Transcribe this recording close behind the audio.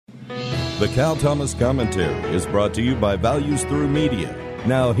The Cal Thomas Commentary is brought to you by Values Through Media.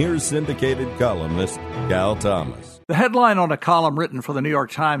 Now here's syndicated columnist Cal Thomas. The headline on a column written for the New York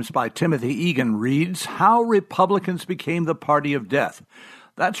Times by Timothy Egan reads, "How Republicans Became the Party of Death."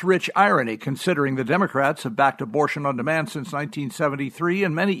 That's rich irony, considering the Democrats have backed abortion on demand since 1973,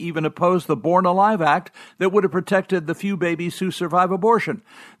 and many even opposed the Born Alive Act that would have protected the few babies who survive abortion.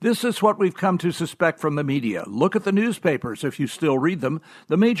 This is what we've come to suspect from the media. Look at the newspapers if you still read them.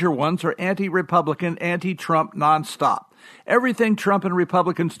 The major ones are anti-Republican, anti-Trump nonstop. Everything Trump and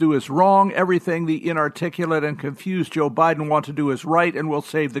Republicans do is wrong. Everything the inarticulate and confused Joe Biden want to do is right and will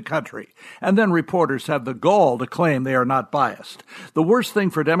save the country. And then reporters have the gall to claim they are not biased. The worst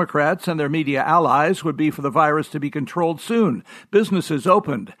thing for Democrats and their media allies would be for the virus to be controlled soon, businesses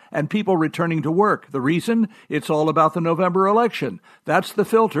opened, and people returning to work. The reason? It's all about the November election. That's the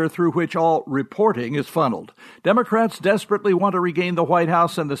filter through which all reporting is funneled. Democrats desperately want to regain the White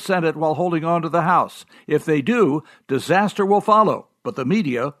House and the Senate while holding on to the House. If they do, disaster will follow, but the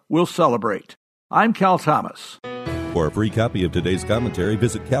media will celebrate. I'm Cal Thomas. For a free copy of today's commentary,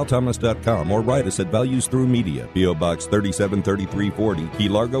 visit calthomas.com or write us at Values Through Media, P.O. Box 373340, Key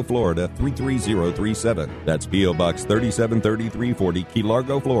Largo, Florida 33037. That's P.O. Box 373340, Key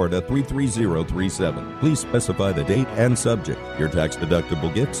Largo, Florida 33037. Please specify the date and subject. Your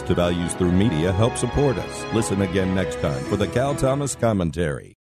tax-deductible gifts to Values Through Media help support us. Listen again next time for the Cal Thomas Commentary.